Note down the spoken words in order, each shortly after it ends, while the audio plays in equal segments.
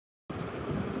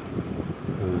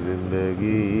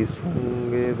زندگی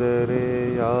سنگ در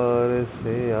یار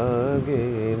سے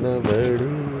آگے نہ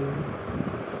بڑھی،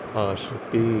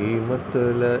 عاشقی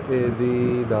مطلع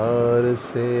دیدار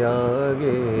سے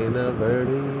آگے نہ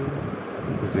بڑھی،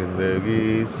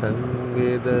 زندگی سنگ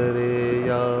در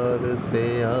یار سے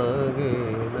آگے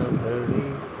نہ بڑھی،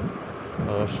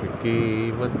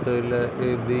 عاشقی مطلع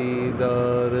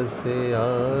دیدار سے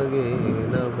آگے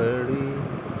نہ بڑھی،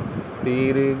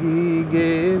 تیرگی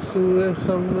گے سوئے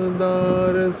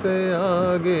خمدار سے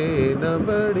آگے نہ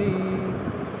بڑھی،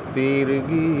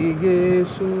 تیرگی گے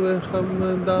سوئے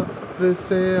خمدار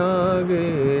سے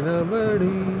آگے نہ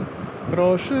بڑھی،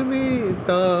 روشنی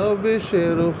تابش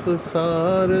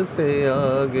رخسار سے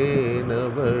آگے نہ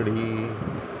بڑھی،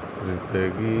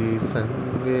 زندگی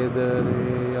سنگ در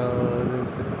یار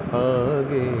سے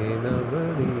آگے نہ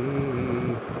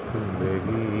بڑھی،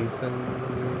 زندگی سنگ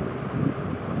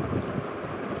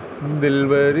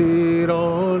دلبری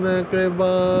رونق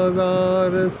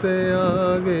بازار سے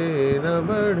آگے نہ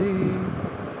بڑھی،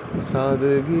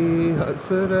 سادگی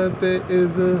حسرت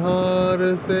اظہار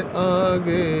سے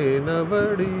آگے نہ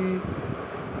بڑھی،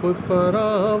 خود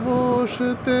فراموش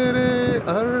تیرے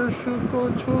عرش کو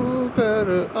چھو کر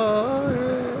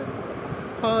آئے،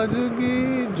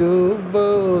 خواجگی جب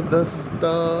و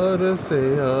دستار سے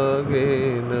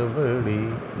آگے نہ بڑھی،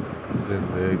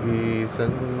 زندگی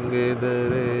سنگ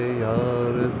در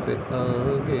یار سے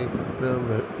آگے نہ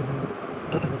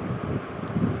بڑھی،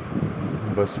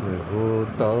 بس میں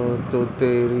ہوتا تو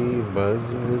تیری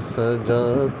بزم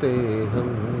سجاتے ہم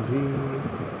بھی،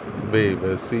 بے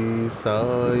بسی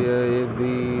سایہ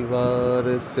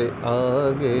دیوار سے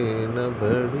آگے نہ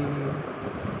بڑھی،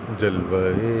 جلوہ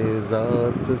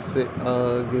ذات سے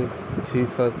آگے تھی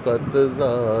فقط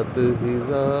ذات ہی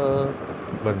ذات،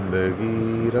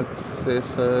 بندگی رقص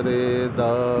سرے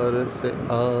دار سے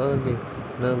آگے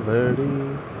نہ بڑھی،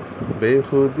 بے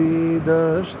خودی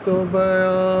دشت و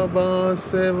بیاباں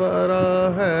سے ورا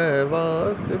ہے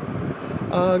واصف،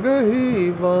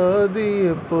 آگہی وادی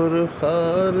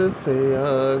پرخار سے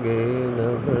آگے نہ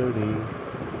بڑھی،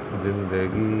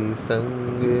 زندگی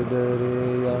سنگ در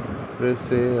یار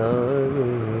سے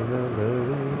آگے نہ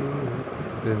بڑھی،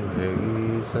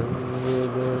 زندگی سنگ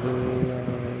در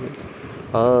یار سے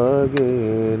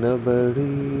آگے نہ بڑھی۔